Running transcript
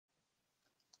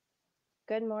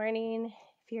Good morning.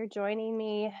 If you're joining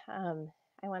me,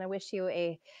 I want to wish you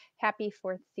a happy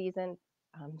fourth season,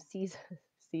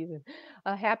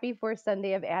 a happy fourth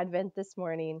Sunday of Advent this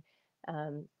morning.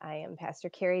 I am Pastor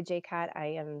Kari Jacott.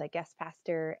 I am the guest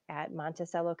pastor at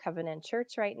Monticello Covenant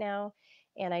Church right now,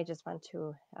 and I just want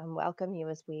to welcome you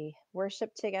as we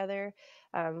worship together.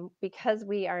 Because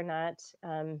we are not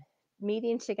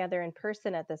meeting together in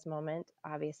person at this moment,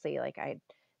 obviously, like I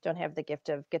don't have the gift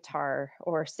of guitar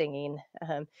or singing.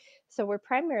 So we're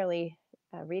primarily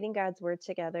reading God's word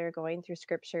together, going through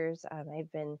scriptures.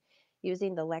 I've been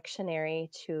using the lectionary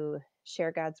to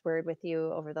share God's word with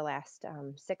you over the last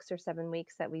 6 or 7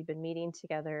 weeks that we've been meeting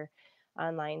together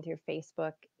online through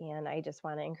Facebook. And I just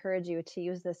want to encourage you to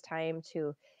use this time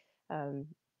to um,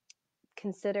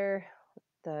 consider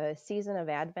the season of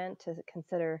Advent, to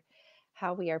consider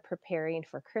how we are preparing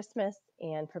for Christmas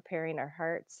and preparing our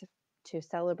hearts to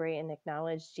celebrate and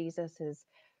acknowledge Jesus's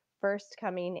first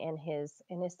coming and his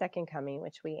second coming,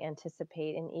 which we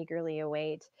anticipate and eagerly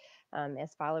await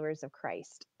as followers of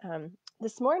Christ.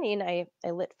 This morning, I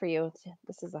lit for you.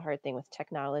 This is the hard thing with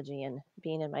technology and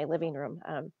being in my living room.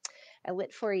 I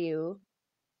lit for you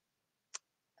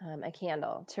a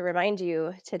candle to remind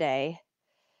you today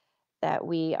that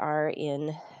we are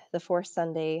in the fourth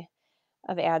Sunday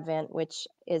of Advent, which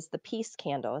is the peace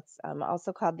candle. It's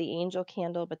also called the angel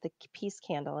candle, but the peace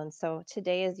candle. And so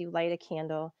today, as you light a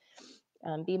candle,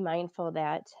 be mindful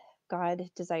that God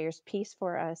desires peace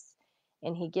for us,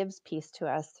 and he gives peace to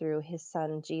us through his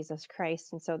son, Jesus Christ.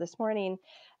 And so this morning,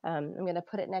 I'm going to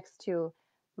put it next to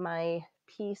my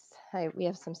peace. We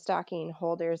have some stocking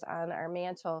holders on our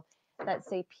mantle that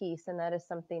say peace, and that is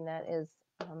something that is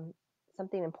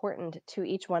something important to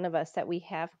each one of us, that we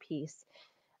have peace.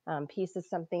 Peace is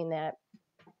something that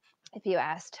if you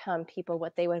asked people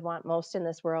what they would want most in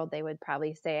this world, they would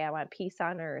probably say, I want peace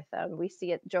on earth. We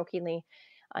see it jokingly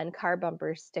on car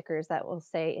bumper stickers that will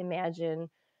say, imagine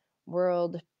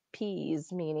world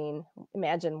peas, meaning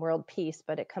imagine world peace,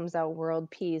 but it comes out world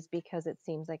peas because it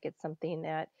seems like it's something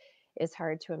that is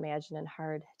hard to imagine and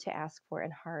hard to ask for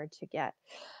and hard to get.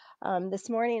 This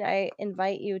morning, I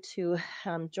invite you to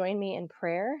join me in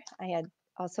prayer. I had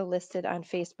also listed on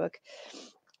Facebook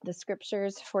the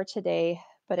scriptures for today,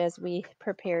 but as we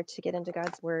prepare to get into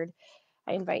God's word,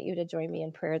 I invite you to join me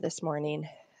in prayer this morning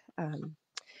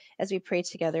as we pray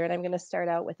together. And I'm going to start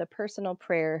out with a personal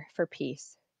prayer for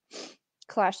peace.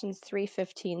 Colossians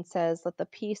 3:15 says, "Let the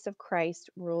peace of Christ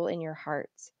rule in your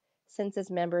hearts, since as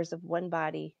members of one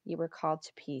body you were called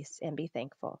to peace, and be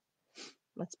thankful."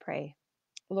 Let's pray.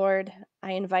 Lord,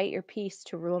 I invite your peace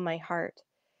to rule my heart.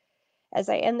 As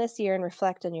I end this year and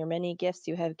reflect on your many gifts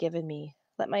you have given me,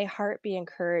 let my heart be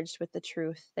encouraged with the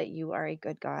truth that you are a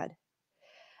good God.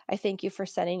 I thank you for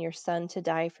sending your Son to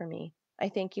die for me. I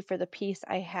thank you for the peace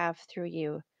I have through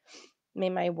you.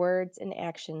 May my words and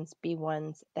actions be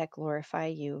ones that glorify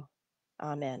you.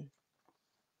 Amen.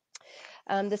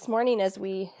 This morning, as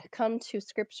we come to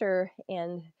Scripture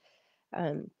and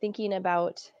thinking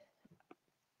about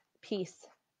peace,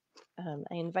 I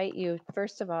invite you,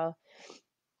 first of all,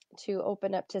 to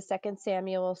open up to 2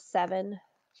 Samuel 7,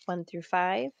 1 through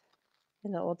 5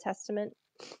 in the Old Testament.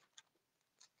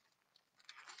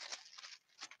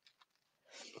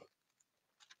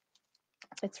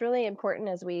 It's really important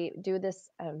as we do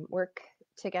this work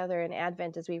together in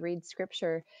Advent, as we read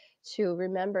Scripture, to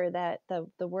remember that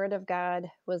the Word of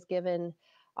God was given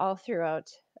all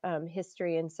throughout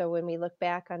history. And so when we look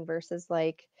back on verses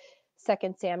like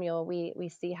 2 Samuel, we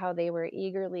see how they were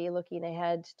eagerly looking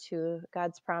ahead to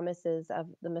God's promises of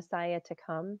the Messiah to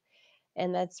come.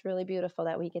 And that's really beautiful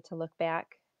that we get to look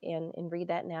back and read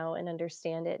that now and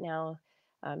understand it now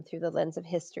through the lens of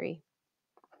history.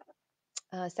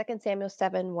 2 Samuel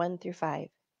 7, 1 through 5.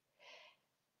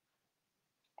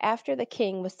 After the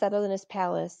king was settled in his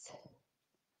palace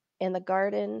in the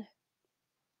garden,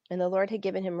 and the Lord had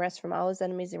given him rest from all his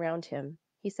enemies around him,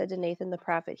 he said to Nathan the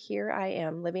prophet, "Here I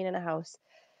am, living in a house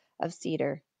of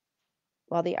cedar,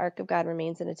 while the ark of God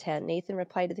remains in a tent." Nathan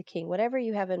replied to the king, "Whatever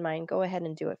you have in mind, go ahead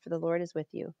and do it, for the Lord is with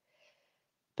you."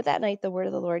 But that night the word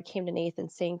of the Lord came to Nathan,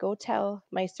 saying, "Go tell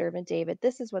my servant David,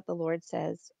 this is what the Lord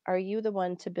says. Are you the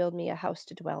one to build me a house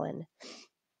to dwell in?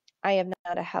 I have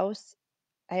not a house.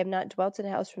 I have not dwelt in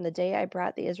a house from the day I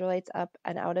brought the Israelites up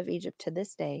and out of Egypt to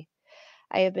this day.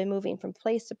 I have been moving from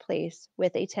place to place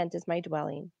with a tent as my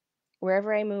dwelling.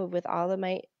 Wherever I move with all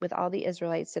the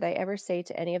Israelites, did I ever say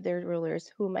to any of their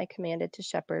rulers, whom I commanded to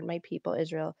shepherd my people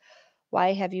Israel,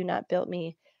 why have you not built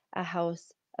me a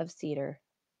house of cedar?"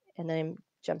 And then I'm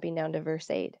jumping down to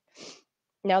verse 8.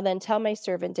 Now then, tell my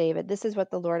servant David, this is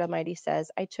what the Lord Almighty says: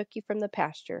 I took you from the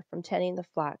pasture, from tending the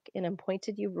flock, and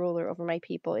appointed you ruler over my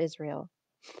people Israel.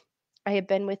 I have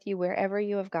been with you wherever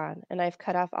you have gone, and I have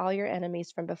cut off all your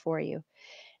enemies from before you.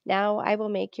 Now I will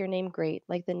make your name great,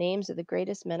 like the names of the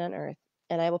greatest men on earth,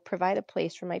 and I will provide a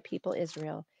place for my people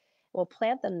Israel. I will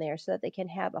plant them there so that they can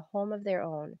have a home of their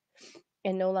own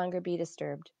and no longer be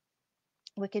disturbed.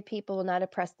 Wicked people will not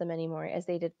oppress them anymore as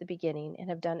they did at the beginning and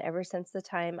have done ever since the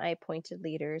time I appointed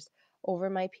leaders over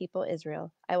my people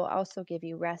Israel. I will also give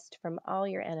you rest from all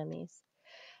your enemies.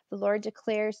 The Lord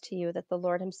declares to you that the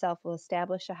Lord himself will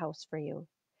establish a house for you.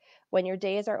 When your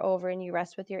days are over and you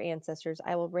rest with your ancestors,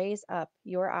 I will raise up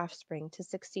your offspring to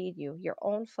succeed you, your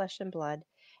own flesh and blood,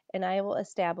 and I will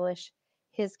establish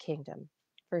his kingdom.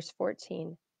 Verse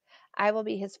 14, I will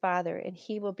be his father, and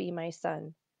he will be my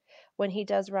son. When he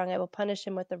does wrong, I will punish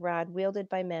him with a rod wielded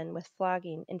by men, with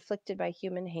flogging inflicted by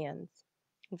human hands.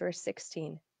 Verse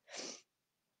 16,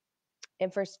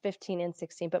 and verse 15 and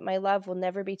 16, but my love will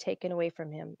never be taken away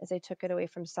from him, as I took it away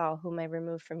from Saul, whom I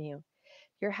removed from you.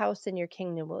 Your house and your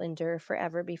kingdom will endure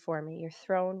forever before me. Your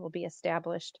throne will be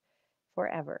established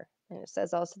forever. And it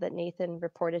says also that Nathan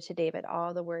reported to David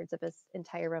all the words of his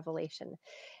entire revelation.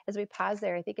 As we pause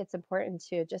there, I think it's important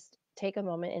to just take a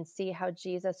moment and see how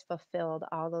Jesus fulfilled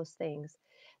all those things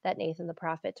that Nathan the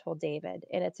prophet told David.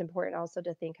 And it's important also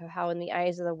to think of how, in the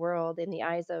eyes of the world, in the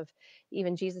eyes of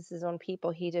even Jesus's own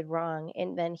people, he did wrong.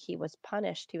 And then he was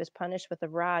punished. He was punished with a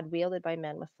rod wielded by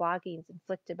men, with floggings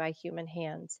inflicted by human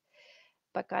hands.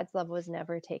 But God's love was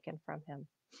never taken from him.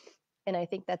 And I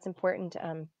think that's important,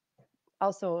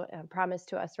 also promised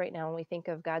to us right now when we think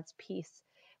of God's peace.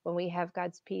 When we have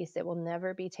God's peace, it will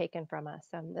never be taken from us.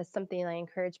 That's something I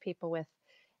encourage people with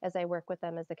as I work with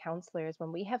them as a counselor, is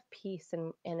when we have peace,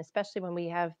 and especially when we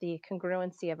have the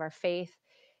congruency of our faith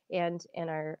and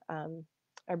our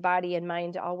body and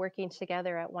mind all working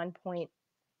together at one point.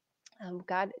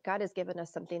 God has given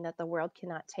us something that the world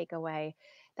cannot take away,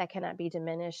 that cannot be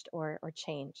diminished or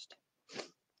changed.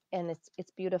 And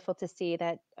it's beautiful to see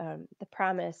that the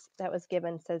promise that was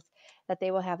given says that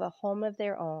they will have a home of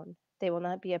their own. They will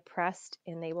not be oppressed,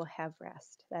 and they will have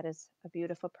rest. That is a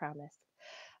beautiful promise.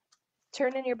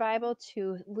 Turn in your Bible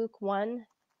to Luke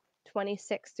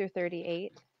 1:26 through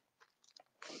 38.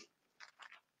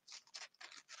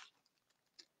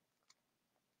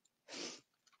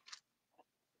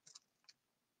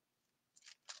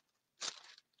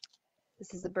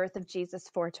 This is the birth of Jesus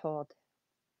foretold.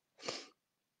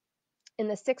 In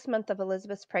the 6th month of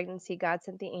Elizabeth's pregnancy, God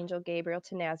sent the angel Gabriel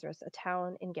to Nazareth, a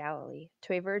town in Galilee,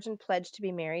 to a virgin pledged to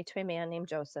be married to a man named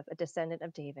Joseph, a descendant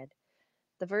of David.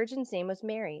 The virgin's name was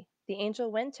Mary. The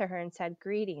angel went to her and said,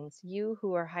 Greetings, you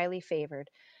who are highly favored.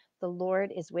 The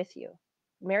Lord is with you.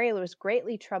 Mary was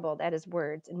greatly troubled at his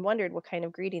words and wondered what kind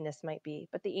of greeting this might be.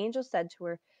 But the angel said to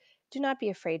her, Do not be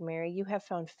afraid, Mary. You have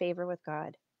found favor with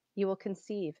God. You will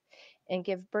conceive and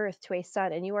give birth to a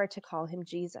son, and you are to call him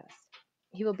Jesus.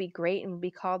 He will be great and will be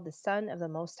called the Son of the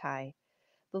Most High.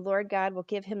 The Lord God will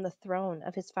give him the throne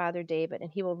of his father David,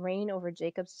 and he will reign over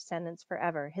Jacob's descendants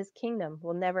forever. His kingdom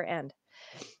will never end.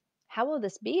 How will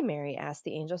this be, Mary asked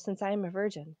the angel, since I am a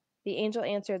virgin? The angel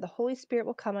answered, The Holy Spirit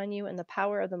will come on you, and the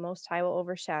power of the Most High will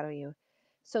overshadow you.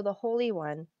 So the Holy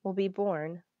One will be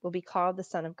born, will be called the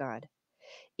Son of God.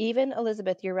 Even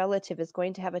Elizabeth, your relative, is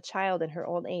going to have a child in her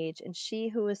old age, and she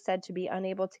who is said to be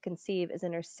unable to conceive is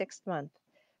in her 6th month.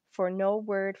 For no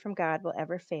word from God will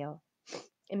ever fail.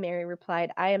 And Mary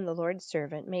replied, I am the Lord's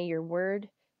servant. May your word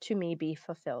to me be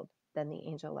fulfilled. Then the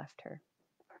angel left her.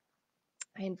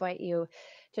 I invite you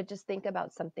to just think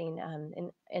about something.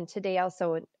 And today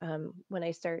also, when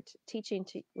I start teaching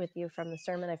with you from the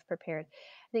sermon I've prepared,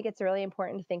 I think it's really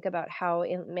important to think about how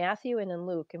in Matthew and in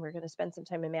Luke, and we're going to spend some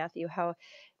time in Matthew, how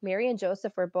Mary and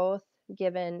Joseph were both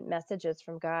given messages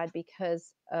from God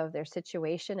because of their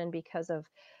situation and because of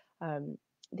um,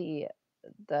 the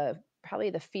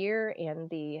probably the fear and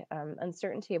the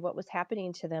uncertainty of what was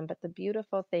happening to them. But the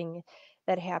beautiful thing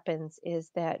that happens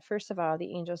is that, first of all,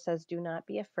 the angel says, do not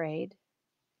be afraid.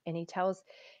 And he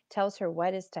tells her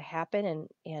what is to happen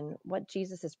and what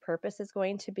Jesus's purpose is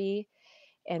going to be.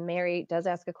 And Mary does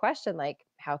ask a question like,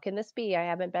 how can this be? I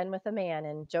haven't been with a man,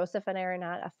 and Joseph and I are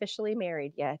not officially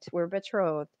married yet. We're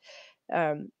betrothed.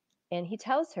 Um, and he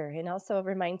tells her, and also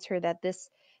reminds her that this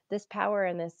power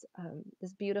and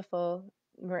this beautiful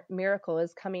miracle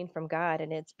is coming from God,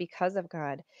 and it's because of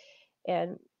God.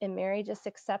 And Mary just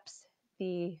accepts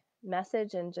the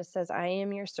message and just says, I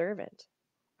am your servant.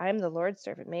 I am the Lord's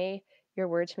servant. May your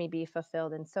word to me be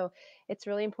fulfilled. And so it's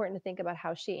really important to think about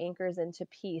how she anchors into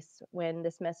peace when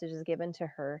this message is given to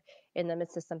her in the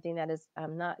midst of something that is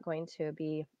not going to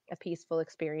be a peaceful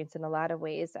experience in a lot of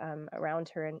ways around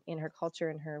her and in her culture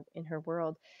and in her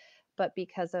world. But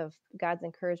because of God's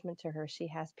encouragement to her, she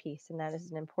has peace. And that is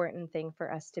an important thing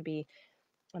for us to be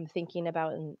thinking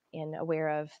about and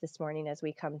aware of this morning as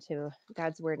we come to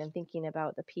God's word and thinking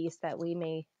about the peace that we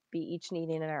may be each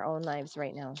needing in our own lives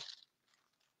right now.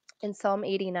 In Psalm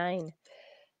 89,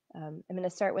 I'm going to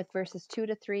start with verses 2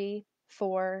 to 3,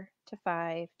 4 to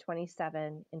 5,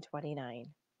 27, and 29.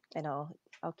 And I'll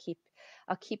keep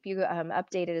you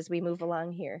updated as we move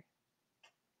along here.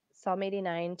 Psalm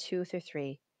 89, 2 through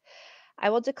 3. I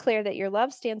will declare that your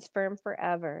love stands firm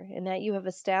forever, and that you have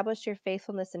established your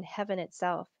faithfulness in heaven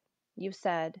itself. You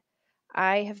said,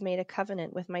 I have made a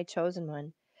covenant with my chosen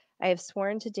one. I have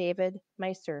sworn to David,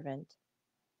 my servant.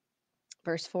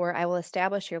 Verse 4, I will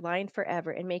establish your line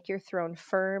forever and make your throne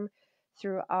firm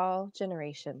through all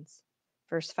generations.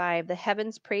 Verse 5, the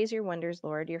heavens praise your wonders,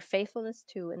 Lord, your faithfulness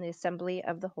too in the assembly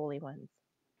of the holy ones.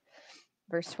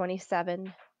 Verse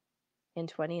 27 and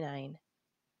 29.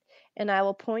 And I will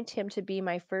appoint him to be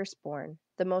my firstborn,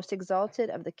 the most exalted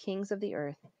of the kings of the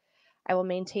earth. I will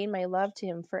maintain my love to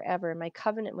him forever, and my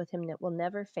covenant with him that will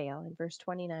never fail. In verse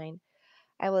 29,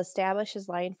 I will establish his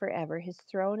line forever, his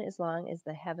throne as long as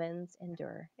the heavens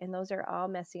endure. And those are all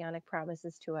messianic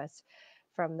promises to us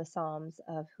from the Psalms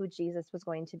of who Jesus was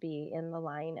going to be in the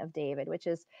line of David, which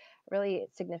is really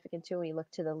significant too. We look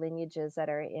to the lineages that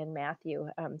are in Matthew.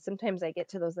 Sometimes I get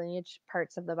to those lineage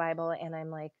parts of the Bible and I'm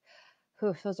like,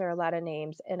 whew, those are a lot of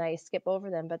names, and I skip over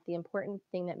them. But the important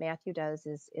thing that Matthew does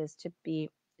is to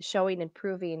be showing and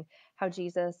proving how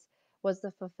Jesus was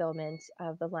the fulfillment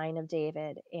of the line of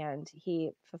David, and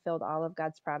he fulfilled all of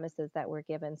God's promises that were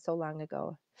given so long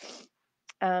ago.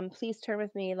 Please turn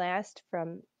with me last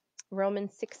from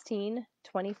Romans 16,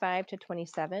 25 to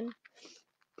 27.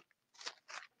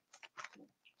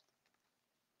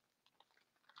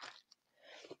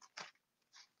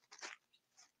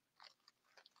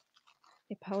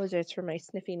 I apologize for my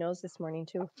sniffy nose this morning,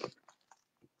 too.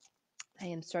 I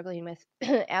am struggling with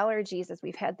allergies as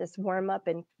we've had this warm up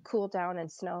and cool down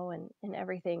and snow and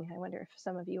everything. I wonder if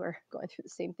some of you are going through the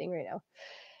same thing right now.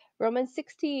 Romans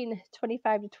 16,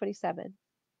 25 to 27.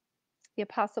 The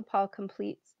Apostle Paul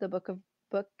completes the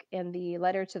book and the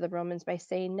letter to the Romans by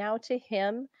saying, now to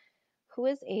him who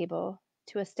is able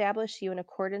to establish you in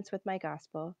accordance with my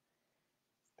gospel,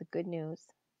 the good news,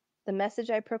 the message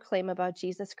I proclaim about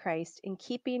Jesus Christ, in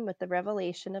keeping with the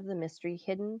revelation of the mystery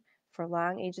hidden for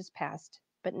long ages past,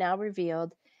 but now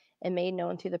revealed and made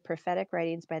known through the prophetic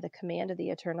writings by the command of the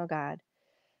eternal God,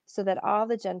 so that all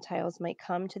the Gentiles might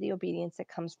come to the obedience that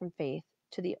comes from faith.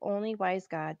 To the only wise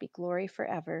God be glory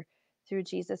forever through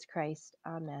Jesus Christ.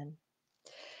 Amen.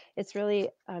 It's really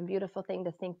a beautiful thing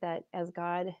to think that as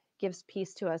God gives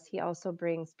peace to us, he also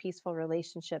brings peaceful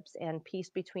relationships and peace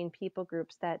between people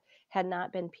groups that had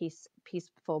not been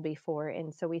peaceful before.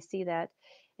 And so we see that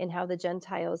in how the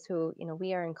Gentiles, who,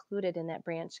 we are included in that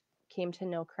branch, came to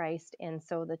know Christ. And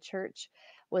so the church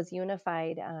was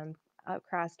unified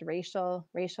across racial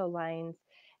lines,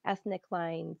 ethnic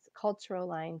lines, cultural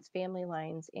lines, family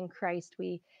lines. In Christ,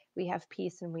 we have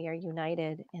peace and we are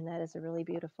united. And that is a really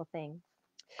beautiful thing.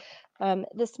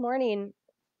 This morning,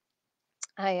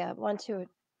 I want to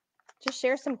just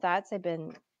share some thoughts I've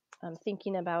been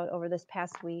thinking about over this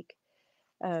past week.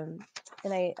 And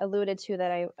I alluded to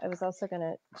that I was also going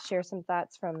to share some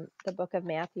thoughts from the book of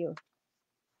Matthew.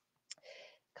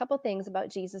 A couple things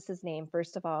about Jesus's name,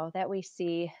 first of all, that we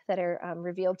see that are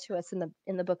revealed to us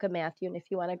in the book of Matthew. And if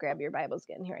you want to grab your Bibles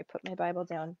again, here I put my Bible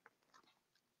down.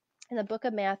 In the book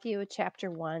of Matthew,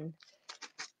 chapter 1,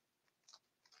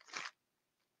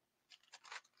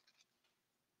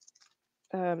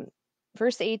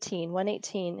 verse 18,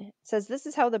 118 says, this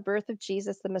is how the birth of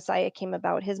Jesus the Messiah came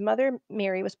about. His mother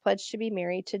Mary was pledged to be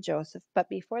married to Joseph, but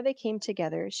before they came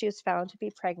together, she was found to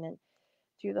be pregnant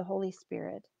through the Holy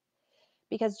Spirit.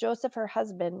 Because Joseph, her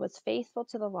husband, was faithful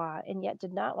to the law and yet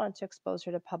did not want to expose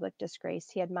her to public disgrace,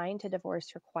 he had mind to divorce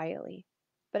her quietly.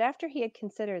 But after he had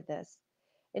considered this,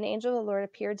 an angel of the Lord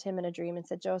appeared to him in a dream and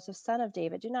said, Joseph, son of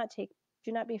David, do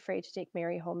not be afraid to take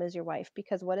Mary home as your wife,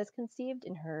 because what is conceived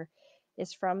in her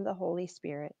is from the Holy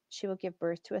Spirit. She will give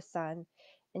birth to a son,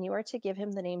 and you are to give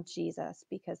him the name Jesus,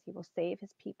 because he will save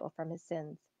his people from his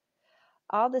sins.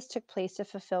 All this took place to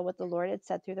fulfill what the Lord had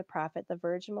said through the prophet, the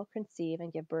virgin will conceive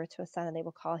and give birth to a son, and they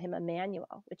will call him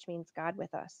Emmanuel, which means God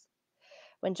with us.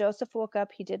 When Joseph woke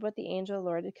up, he did what the angel of the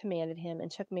Lord had commanded him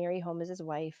and took Mary home as his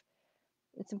wife.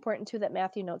 It's important too that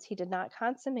Matthew notes he did not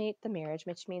consummate the marriage,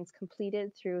 which means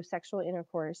completed through sexual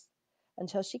intercourse,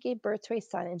 until she gave birth to a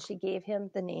son, and she gave him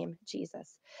the name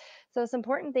Jesus. So it's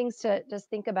important things to just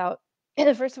think about.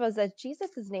 First of all, is that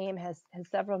Jesus's name has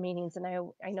several meanings, and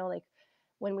I know, like,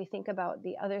 when we think about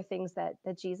the other things that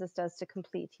Jesus does to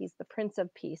complete, he's the Prince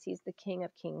of Peace, he's the King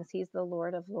of Kings, he's the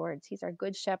Lord of Lords, he's our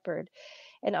Good Shepherd.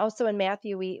 And also in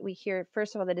Matthew, we hear,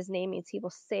 first of all, that his name means he will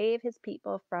save his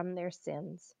people from their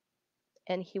sins.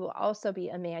 And he will also be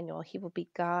Emmanuel. He will be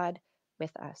God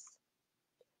with us.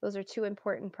 Those are two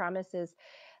important promises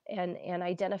and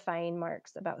identifying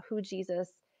marks about who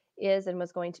Jesus is and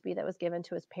was going to be, that was given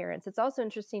to his parents. It's also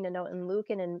interesting to note in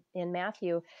Luke and in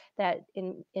Matthew that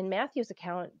in Matthew's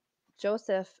account,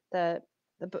 Joseph, the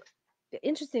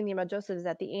interesting thing about Joseph is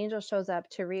that the angel shows up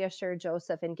to reassure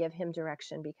Joseph and give him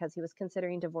direction because he was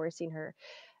considering divorcing her.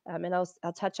 And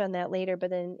I'll touch on that later.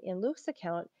 But in Luke's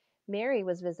account, Mary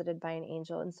was visited by an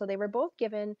angel, and so they were both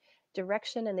given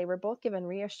direction, and they were both given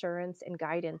reassurance and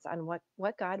guidance on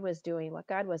what God was doing, what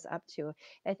God was up to. And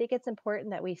I think it's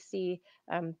important that we see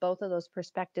both of those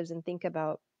perspectives and think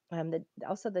about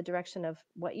also the direction of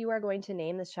what you are going to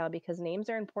name this child, because names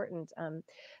are important.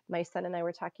 My son and I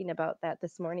were talking about that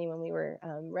this morning when we were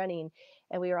running,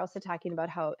 and we were also talking about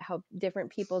how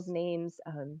different people's names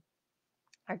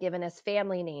are given as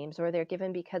family names, or they're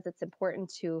given because it's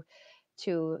important to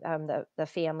the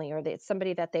family, or it's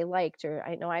somebody that they liked. Or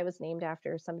I know I was named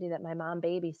after somebody that my mom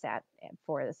babysat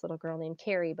for, this little girl named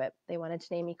Kari, but they wanted to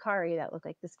name me Kari. That looked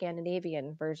like the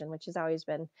Scandinavian version, which has always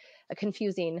been a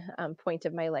confusing point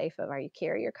of my life of, are you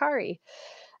Kari or Kari?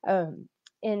 Um,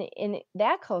 in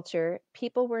that culture,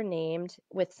 people were named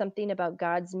with something about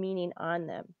God's meaning on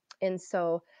them. And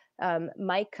so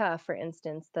Micah, for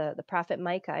instance, the prophet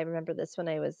Micah, I remember this when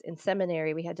I was in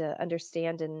seminary. We had to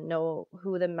understand and know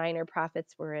who the minor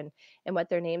prophets were and what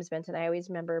their names meant. And I always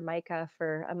remember Micah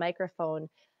for a microphone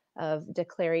of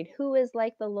declaring, who is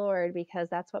like the Lord, because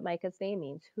that's what Micah's name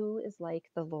means. Who is like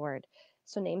the Lord?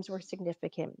 So names were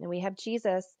significant. And we have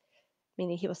Jesus,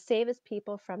 meaning he will save his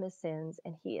people from his sins,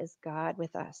 and he is God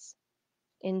with us.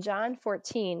 In John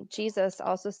 14, Jesus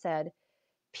also said,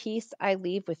 peace I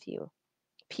leave with you.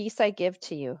 Peace I give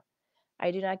to you.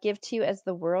 I do not give to you as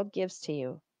the world gives to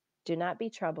you. Do not be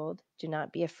troubled. Do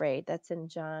not be afraid. That's in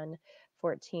John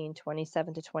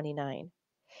 14:27-29.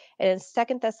 And in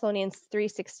 2 Thessalonians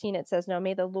 3:16, it says, now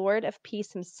may the Lord of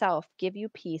peace himself give you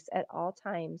peace at all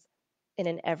times and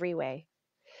in every way.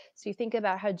 So you think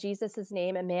about how Jesus's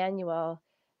name, Emmanuel,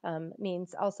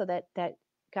 means also that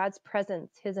God's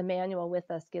presence, his Emmanuel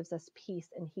with us, gives us peace,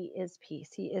 and he is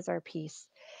peace. He is our peace.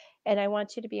 And I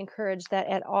want you to be encouraged that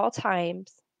at all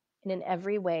times and in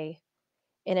every way,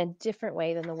 in a different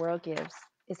way than the world gives,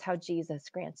 is how Jesus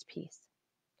grants peace.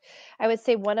 I would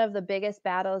say one of the biggest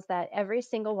battles that every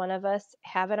single one of us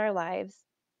have in our lives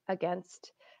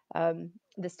against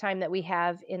this time that we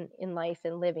have in life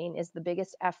and living is the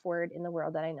biggest F word in the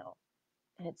world that I know,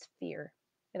 and it's fear.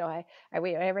 You know,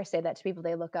 whenever I say that to people,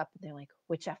 they look up and they're like,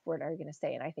 which F word are you going to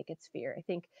say? And I think it's fear. I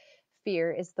think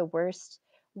fear is the worst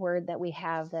word that we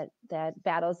have that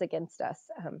battles against us.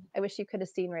 I wish you could have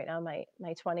seen right now. My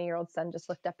 20-year-old son just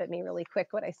looked up at me really quick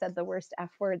when I said the worst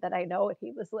F word that I know, and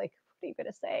he was like, what are you going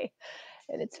to say?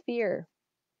 And it's fear.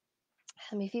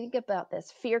 I mean, if you think about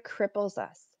this, fear cripples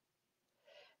us.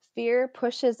 Fear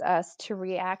pushes us to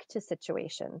react to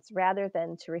situations rather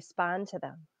than to respond to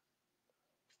them.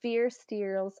 Fear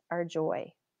steals our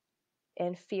joy,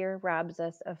 and fear robs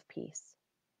us of peace.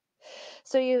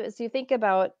 So as you think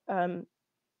about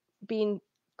being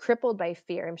crippled by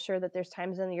fear, I'm sure that there's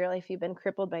times in your life you've been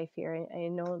crippled by fear. I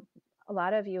know a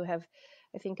lot of you have.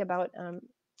 I think about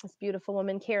this beautiful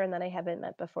woman, Karen, that I haven't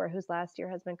met before, whose last year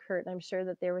husband, Kurt. And I'm sure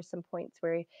that there were some points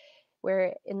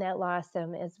where in that loss,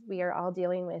 as we are all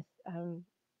dealing with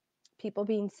people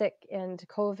being sick and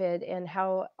COVID and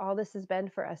how all this has been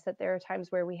for us, that there are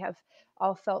times where we have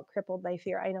all felt crippled by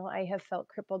fear. I know I have felt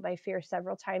crippled by fear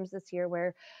several times this year,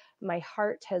 where my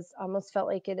heart has almost felt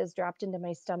like it has dropped into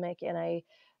my stomach. And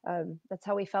that's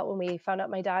how we felt when we found out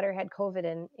my daughter had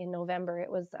COVID in November. It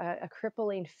was a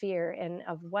crippling fear and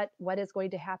of what is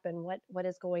going to happen, what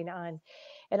is going on.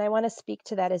 And I want to speak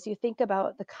to that as you think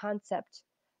about the concept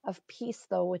of peace,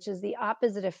 though, which is the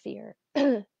opposite of fear.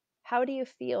 How do you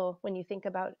feel when you think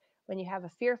about when you have a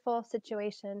fearful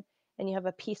situation and you have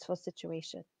a peaceful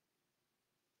situation?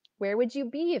 Where would you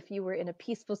be if you were in a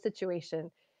peaceful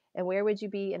situation? And where would you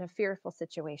be in a fearful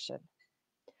situation?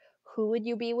 Who would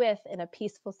you be with in a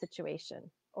peaceful situation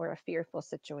or a fearful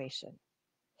situation?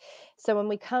 So when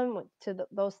we come to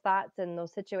those thoughts and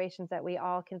those situations that we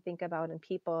all can think about in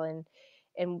people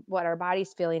and what our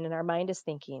body's feeling and our mind is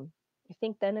thinking, I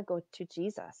think then I go to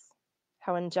Jesus,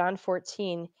 how in John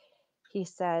 14, he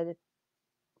said,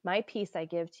 my peace I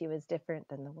give to you is different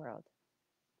than the world.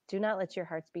 Do not let your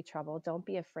hearts be troubled. Don't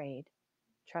be afraid.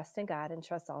 Trust in God and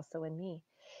trust also in me.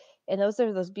 And those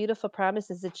are those beautiful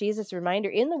promises that Jesus reminder,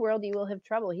 in the world you will have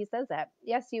trouble. He says that.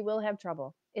 Yes, you will have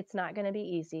trouble. It's not going to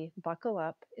be easy. Buckle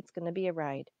up. It's going to be a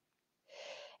ride.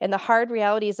 And the hard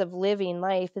realities of living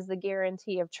life is the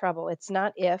guarantee of trouble. It's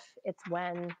not if, it's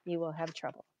when you will have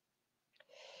trouble.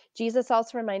 Jesus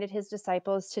also reminded his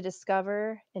disciples to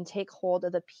discover and take hold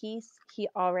of the peace he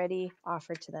already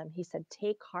offered to them. He said,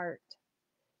 take heart.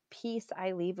 Peace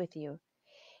I leave with you.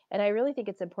 And I really think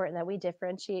it's important that we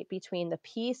differentiate between the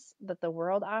peace that the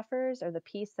world offers, or the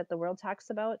peace that the world talks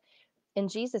about, and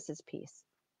Jesus's peace.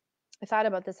 I thought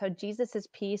about this, how Jesus's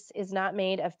peace is not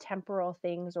made of temporal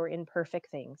things or imperfect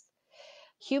things.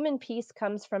 Human peace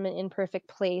comes from an imperfect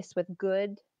place with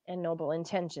good and noble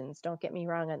intentions. Don't get me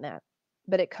wrong on that.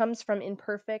 But it comes from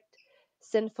imperfect,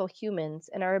 sinful humans,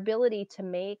 and our ability to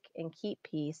make and keep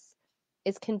peace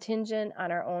is contingent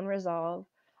on our own resolve,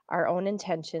 our own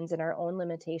intentions, and our own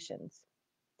limitations.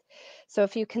 So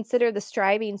if you consider the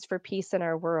strivings for peace in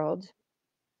our world,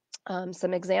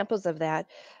 some examples of that,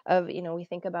 we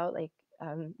think about like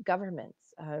governments,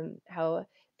 how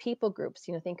people groups,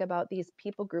 think about these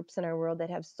people groups in our world that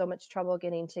have so much trouble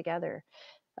getting together.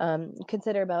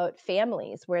 Consider about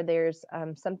families where there's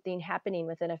something happening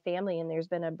within a family and there's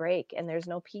been a break and there's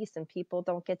no peace and people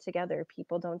don't get together.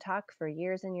 People don't talk for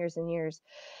years and years and years.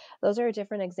 Those are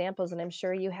different examples, and I'm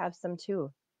sure you have some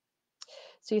too.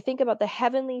 So you think about the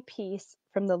heavenly peace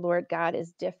from the Lord God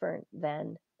is different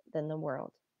than the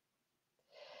world.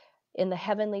 In the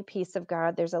heavenly peace of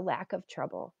God, there's a lack of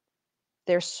trouble.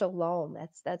 There's shalom.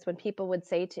 That's when people would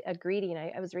say to a greeting.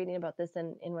 I was reading about this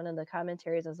in one of the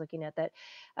commentaries I was looking at, that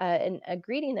and a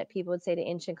greeting that people would say to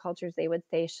ancient cultures, they would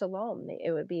say shalom.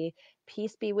 It would be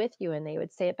peace be with you, and they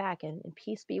would say it back, and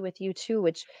peace be with you too.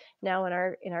 Which now in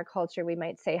our culture we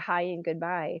might say hi and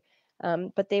goodbye,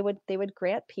 but they would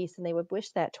grant peace and they would wish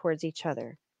that towards each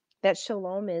other. That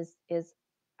shalom is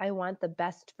I want the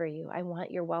best for you. I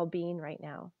want your well-being right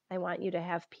now. I want you to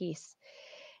have peace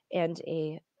and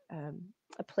um,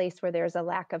 a place where there's a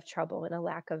lack of trouble and a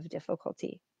lack of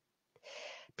difficulty.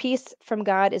 Peace from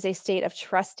God is a state of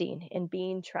trusting and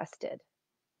being trusted.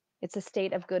 It's a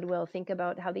state of goodwill. Think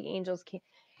about how the angels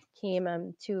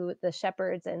came to the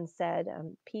shepherds and said,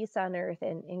 peace on earth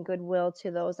and goodwill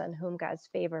to those on whom God's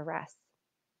favor rests.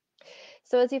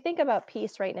 So as you think about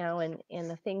peace right now and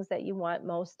the things that you want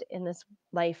most in this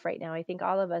life right now, I think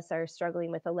all of us are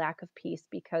struggling with a lack of peace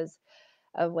because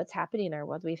of what's happening in our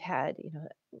world. We've had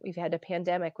a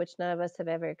pandemic, which none of us have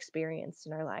ever experienced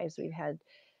in our lives. We've had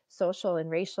social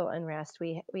and racial unrest.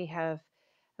 We have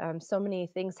so many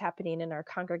things happening in our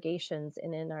congregations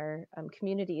and in our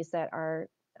communities that are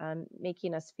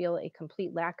making us feel a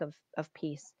complete lack of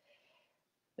peace.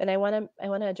 And I want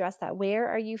to address that. Where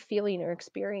are you feeling or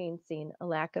experiencing a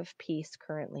lack of peace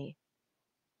currently?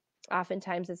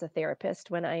 Oftentimes, as a therapist,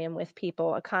 when I am with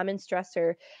people, a common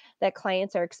stressor that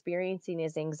clients are experiencing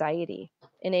is anxiety.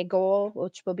 And a goal,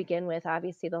 which will begin with,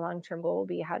 obviously, the long-term goal will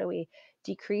be, how do we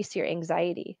decrease your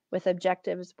anxiety? With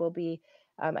objectives, will be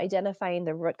identifying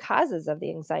the root causes of the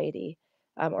anxiety,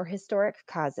 or historic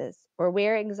causes, or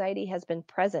where anxiety has been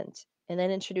present, and then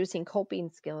introducing coping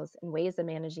skills and ways of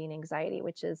managing anxiety,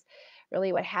 which is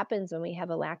really what happens when we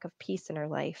have a lack of peace in our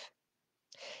life.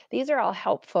 These are all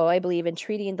helpful, I believe, in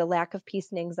treating the lack of peace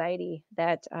and anxiety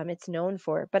that it's known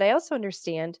for. But I also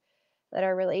understand that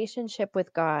our relationship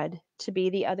with God to be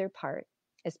the other part,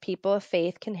 as people of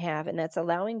faith can have, and that's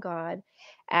allowing God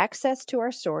access to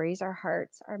our stories, our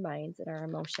hearts, our minds, and our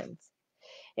emotions.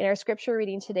 In our scripture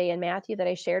reading today in Matthew that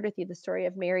I shared with you, the story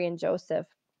of Mary and Joseph,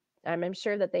 I'm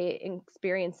sure that they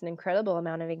experienced an incredible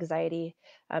amount of anxiety.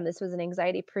 This was an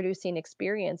anxiety producing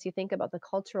experience. You think about the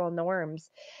cultural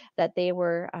norms that they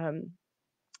were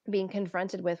being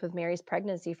confronted with Mary's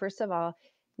pregnancy. First of all,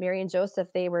 Mary and Joseph,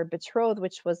 they were betrothed,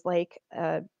 which was like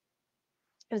it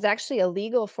was actually a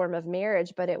legal form of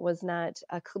marriage, but it was not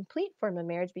a complete form of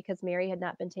marriage because Mary had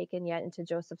not been taken yet into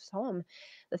Joseph's home.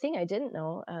 The thing I didn't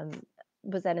know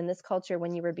was that in this culture,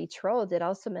 when you were betrothed, it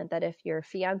also meant that if your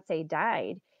fiance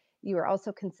died, you were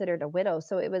also considered a widow.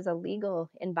 So it was a legal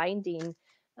and binding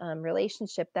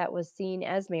relationship that was seen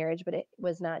as marriage, but it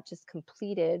was not just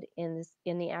completed in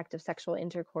the act of sexual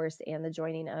intercourse and the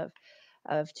joining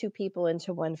of two people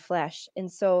into one flesh.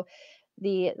 And so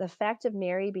the fact of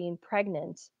Mary being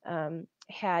pregnant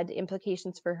had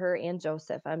implications for her and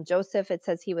Joseph. Joseph, it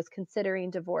says he was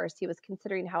considering divorce. He was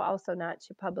considering how also not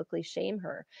to publicly shame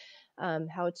her.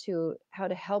 how to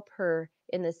help her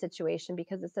in this situation,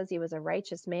 because it says he was a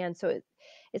righteous man. So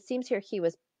it seems here he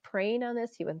was praying on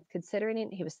this, he was considering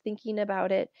it, he was thinking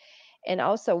about it, and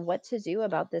also what to do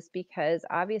about this, because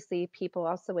obviously people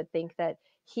also would think that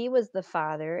he was the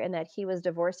father and that he was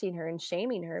divorcing her and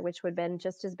shaming her, which would have been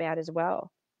just as bad as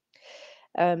well.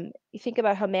 You think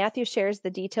about how Matthew shares the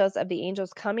details of the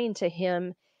angels coming to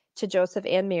him, to Joseph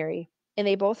and Mary, and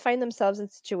they both find themselves in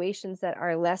situations that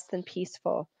are less than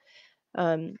peaceful.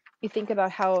 You think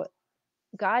about how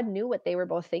God knew what they were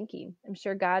both thinking. I'm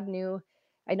sure God knew.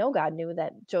 I know God knew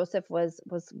that Joseph was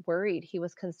worried. He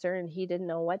was concerned. He didn't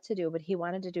know what to do, but he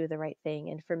wanted to do the right thing.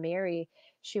 And for Mary,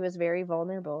 she was very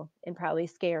vulnerable and probably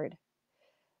scared.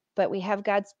 But we have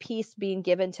God's peace being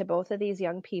given to both of these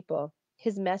young people.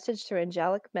 His message through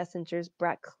angelic messengers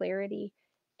brought clarity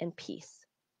and peace.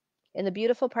 And the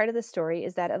beautiful part of the story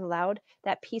is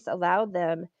that peace allowed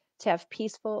them to have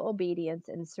peaceful obedience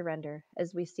and surrender,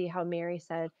 as we see how Mary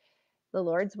said, "The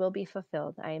Lord's will be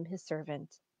fulfilled. I am his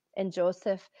servant." And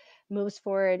Joseph moves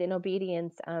forward in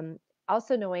obedience,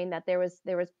 also knowing that there was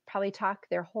probably talk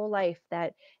their whole life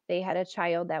that they had a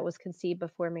child that was conceived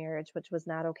before marriage, which was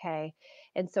not okay.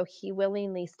 And so he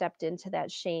willingly stepped into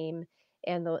that shame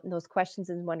and those questions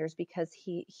and wonders, because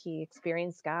he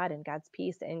experienced God and God's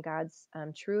peace and God's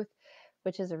truth,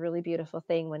 which is a really beautiful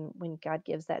thing. When God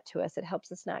gives that to us, it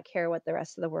helps us not care what the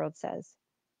rest of the world says.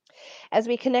 As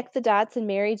we connect the dots in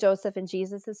Mary, Joseph, and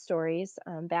Jesus' stories,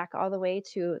 back all the way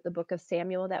to the book of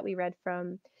Samuel that we read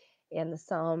from and the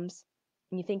Psalms,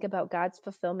 and you think about God's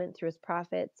fulfillment through his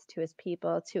prophets, to his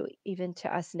people, to even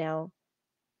to us now,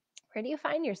 where do you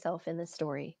find yourself in this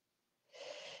story?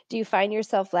 Do you find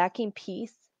yourself lacking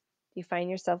peace? Do you find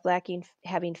yourself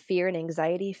having fear and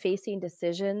anxiety, facing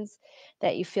decisions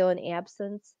that you feel an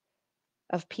absence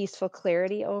of peaceful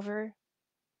clarity over?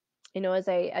 As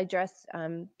I address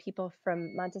people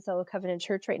from Monticello Covenant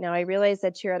Church right now, I realize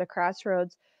that you're at a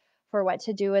crossroads for what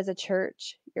to do as a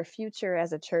church, your future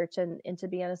as a church. And to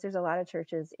be honest, there's a lot of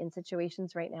churches in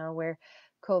situations right now where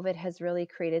COVID has really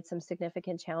created some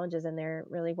significant challenges, and they're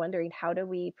really wondering, how do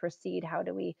we proceed? How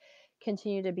do we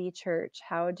continue to be church?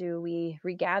 How do we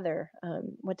regather?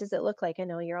 What does it look like? I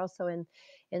know you're also in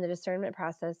the discernment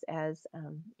process, as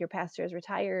your pastor is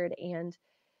retired, and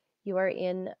you are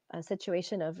in a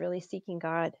situation of really seeking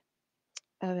God.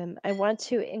 I want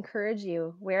to encourage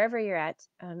you, wherever you're at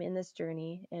in this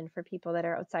journey, and for people that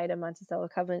are outside of Monticello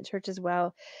Covenant Church as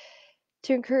well,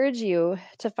 to encourage you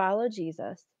to follow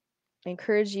Jesus. I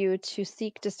encourage you to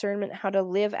seek discernment, how to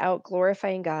live out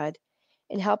glorifying God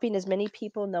and helping as many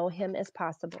people know him as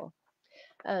possible.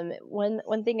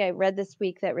 One thing I read this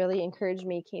week that really encouraged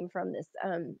me came from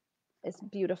this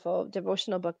beautiful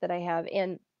devotional book that I have,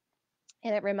 and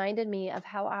it reminded me of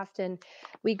how often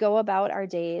we go about our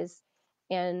days,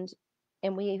 and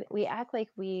we act like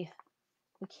we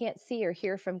can't see or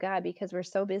hear from God because we're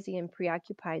so busy and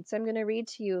preoccupied. So I'm going to read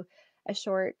to you a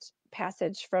short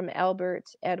passage from Albert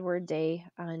Edward Day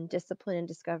on discipline and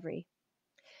discovery.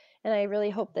 And I really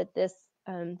hope that this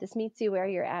meets you where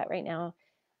you're at right now,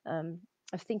 um,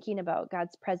 of thinking about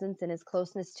God's presence and his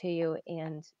closeness to you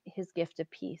and his gift of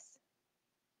peace.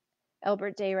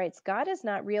 Albert Day writes, "God is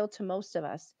not real to most of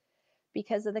us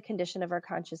because of the condition of our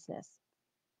consciousness.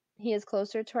 He is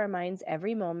closer to our minds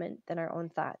every moment than our own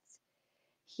thoughts.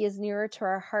 He is nearer to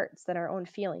our hearts than our own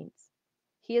feelings.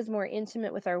 He is more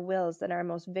intimate with our wills than our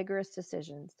most vigorous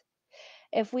decisions.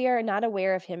 If we are not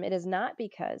aware of him, it is not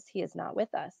because he is not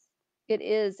with us. It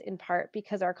is, in part,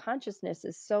 because our consciousness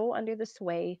is so under the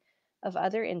sway of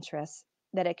other interests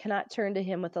that it cannot turn to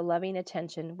him with a loving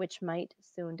attention which might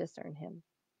soon discern him."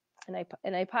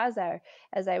 And I paused there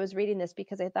as I was reading this,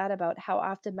 because I thought about how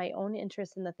often my own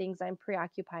interest in the things I'm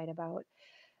preoccupied about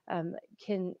um,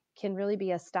 can really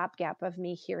be a stopgap of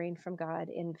me hearing from God,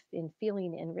 in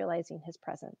feeling and realizing his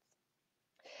presence.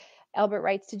 Albert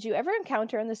writes, "Did you ever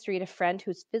encounter on the street a friend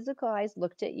whose physical eyes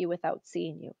looked at you without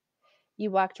seeing you?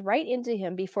 You walked right into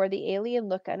him before the alien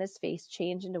look on his face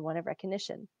changed into one of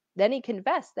recognition. Then he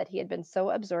confessed that he had been so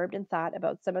absorbed in thought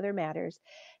about some other matters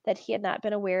that he had not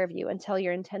been aware of you until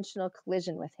your intentional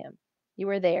collision with him. You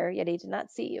were there, yet he did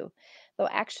not see you. Though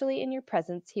actually in your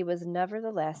presence, he was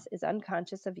nevertheless as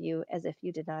unconscious of you as if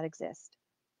you did not exist."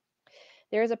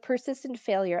 There is a persistent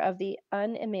failure of the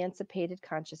unemancipated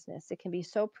consciousness. It can be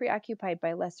so preoccupied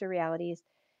by lesser realities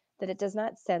that it does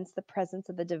not sense the presence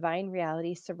of the divine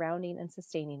reality surrounding and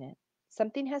sustaining it.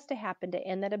 Something has to happen to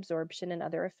end that absorption in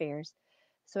other affairs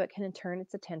so it can turn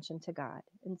its attention to God.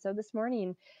 And so this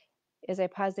morning, as I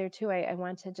pause there too, I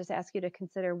want to just ask you to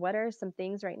consider, what are some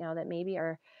things right now that maybe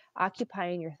are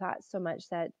occupying your thoughts so much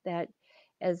that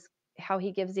as how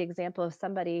he gives the example of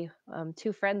somebody,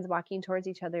 two friends walking towards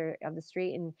each other on the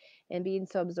street, and being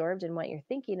so absorbed in what you're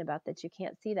thinking about that you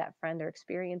can't see that friend or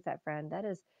experience that friend. That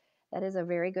is a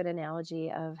very good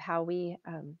analogy of how we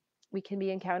can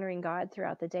be encountering God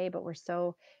throughout the day, but we're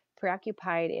so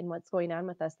preoccupied in what's going on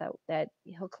with us that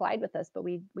he'll collide with us, but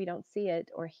we don't see it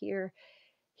or hear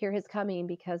his coming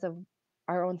because of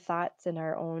our own thoughts and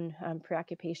our own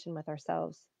preoccupation with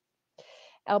ourselves.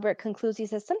 Albert concludes, he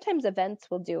says, sometimes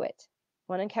events will do it.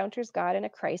 One encounters God in a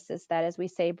crisis that, as we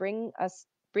say, brings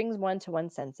one to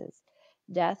one's senses.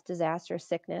 Death, disaster,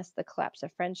 sickness, the collapse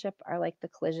of friendship are like the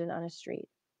collision on a street.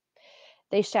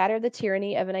 They shatter the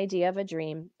tyranny of an idea of a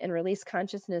dream and release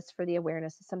consciousness for the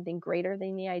awareness of something greater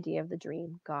than the idea of the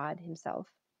dream, God himself.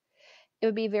 It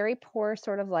would be a very poor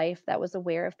sort of life that was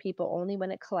aware of people only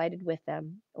when it collided with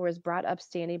them or was brought up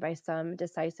standing by some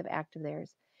decisive act of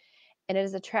theirs. And it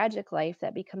is a tragic life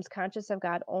that becomes conscious of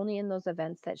God only in those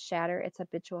events that shatter its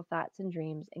habitual thoughts and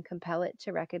dreams and compel it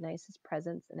to recognize his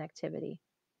presence and activity.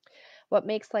 What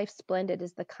makes life splendid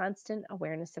is the constant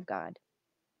awareness of God.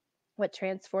 What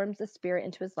transforms the spirit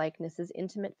into his likeness is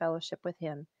intimate fellowship with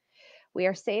him. We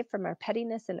are saved from our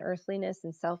pettiness and earthliness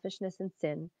and selfishness and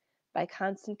sin by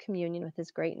constant communion with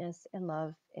his greatness and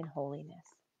love and holiness.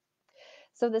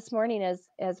 So this morning,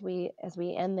 as we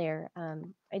end there,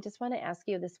 I just want to ask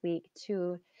you this week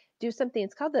to do something.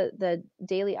 It's called the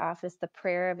daily office, the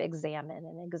prayer of examine,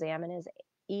 and examine is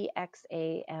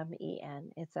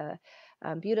EXAMEN. It's a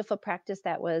beautiful practice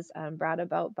that was brought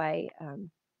about by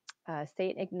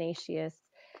Saint Ignatius,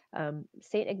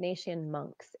 Saint Ignatian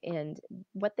monks, and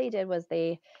what they did was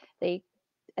they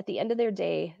at the end of their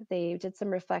day, they did some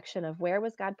reflection of where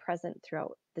was God present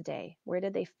throughout the day? Where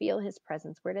did they feel his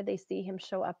presence? Where did they see him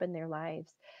show up in their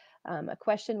lives? A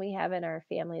question we have in our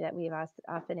family that we've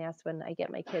often asked when I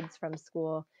get my kids from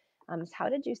school is, how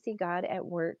did you see God at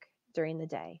work during the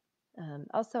day?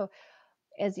 Also,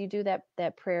 as you do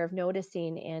that prayer of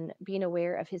noticing and being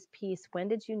aware of his peace, when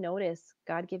did you notice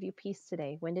God give you peace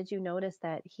today? When did you notice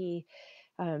that he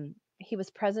was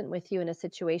present with you in a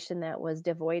situation that was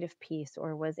devoid of peace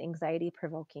or was anxiety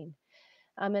provoking?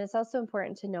 And it's also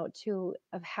important to note too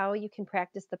of how you can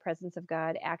practice the presence of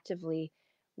God actively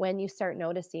when you start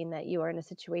noticing that you are in a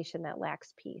situation that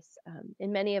lacks peace.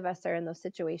 And many of us are in those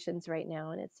situations right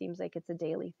now, and it seems like it's a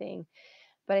daily thing.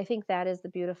 But I think that is the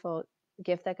beautiful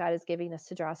gift that God is giving us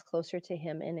to draw us closer to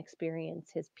him and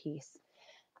experience his peace.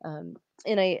 Um,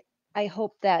 and I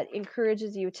hope that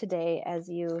encourages you today as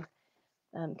you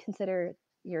consider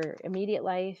your immediate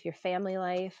life, your family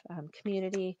life,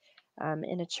 community,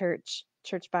 in a church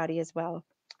body as well.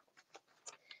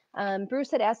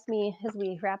 Bruce had asked me as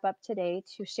we wrap up today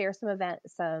to share some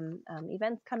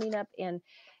events coming up, and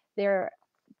there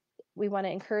we want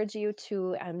to encourage you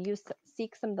to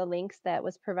seek some of the links that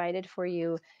was provided for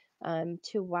you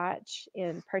to watch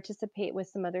and participate with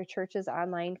some other churches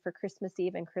online for Christmas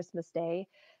Eve and Christmas Day.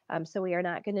 So we are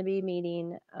not going to be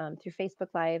meeting through Facebook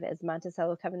Live as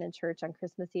Monticello Covenant Church on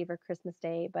Christmas Eve or Christmas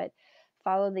Day, but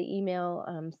follow the email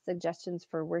suggestions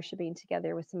for worshiping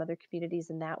together with some other communities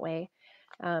in that way.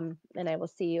 And I will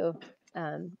see you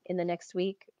in the next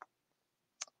week.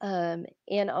 And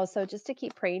also just to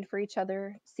keep praying for each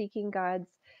other, seeking God's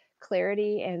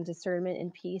clarity and discernment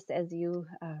and peace as you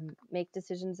make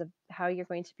decisions of how you're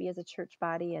going to be as a church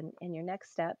body and your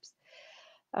next steps.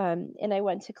 And I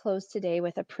want to close today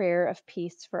with a prayer of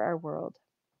peace for our world.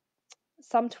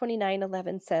 Psalm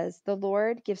 29:11 says, "The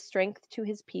Lord gives strength to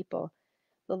his people.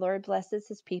 The Lord blesses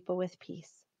his people with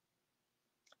peace."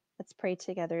 Let's pray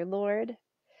together. Lord,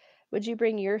 would you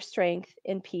bring your strength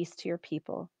and peace to your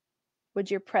people? Would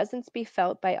your presence be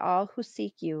felt by all who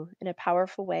seek you in a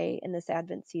powerful way in this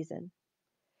Advent season?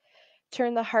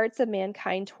 Turn the hearts of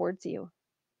mankind towards you.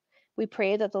 We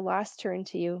pray that the lost turn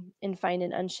to you and find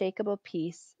an unshakable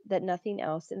peace that nothing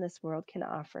else in this world can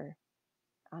offer.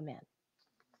 Amen.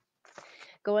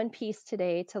 Go in peace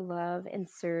today to love and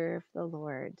serve the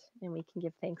Lord, and we can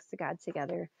give thanks to God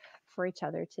together for each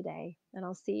other today. And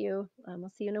I'll see you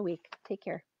in a week. Take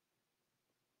care.